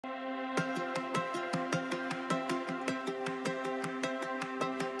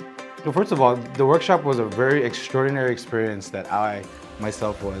Well, first of all, the workshop was a very extraordinary experience that I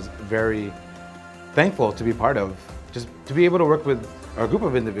myself was very thankful to be part of. Just to be able to work with a group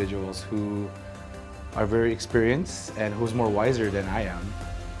of individuals who are very experienced and who's more wiser than I am.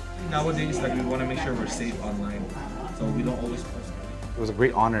 Nowadays, like, we want to make sure we're safe online, so we don't always post. It was a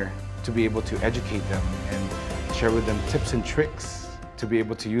great honor to be able to educate them and share with them tips and tricks to be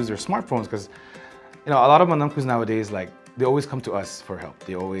able to use their smartphones, because a lot of Manamkus nowadays, like, they always come to us for help.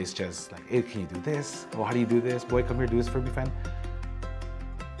 They always just like, hey, can you do this? Oh, how do you do this? Boy, come here, do this for me, fan.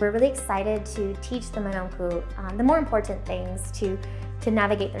 We're really excited to teach the Manamko the more important things to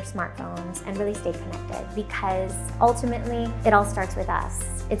navigate their smartphones and really stay connected, because ultimately it all starts with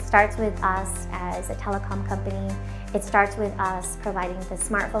us. It starts with us as a telecom company. It starts with us providing the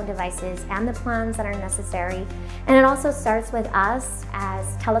smartphone devices and the plans that are necessary. And it also starts with us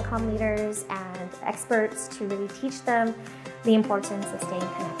as telecom leaders and experts to really teach them the importance of staying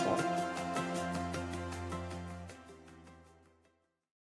connected.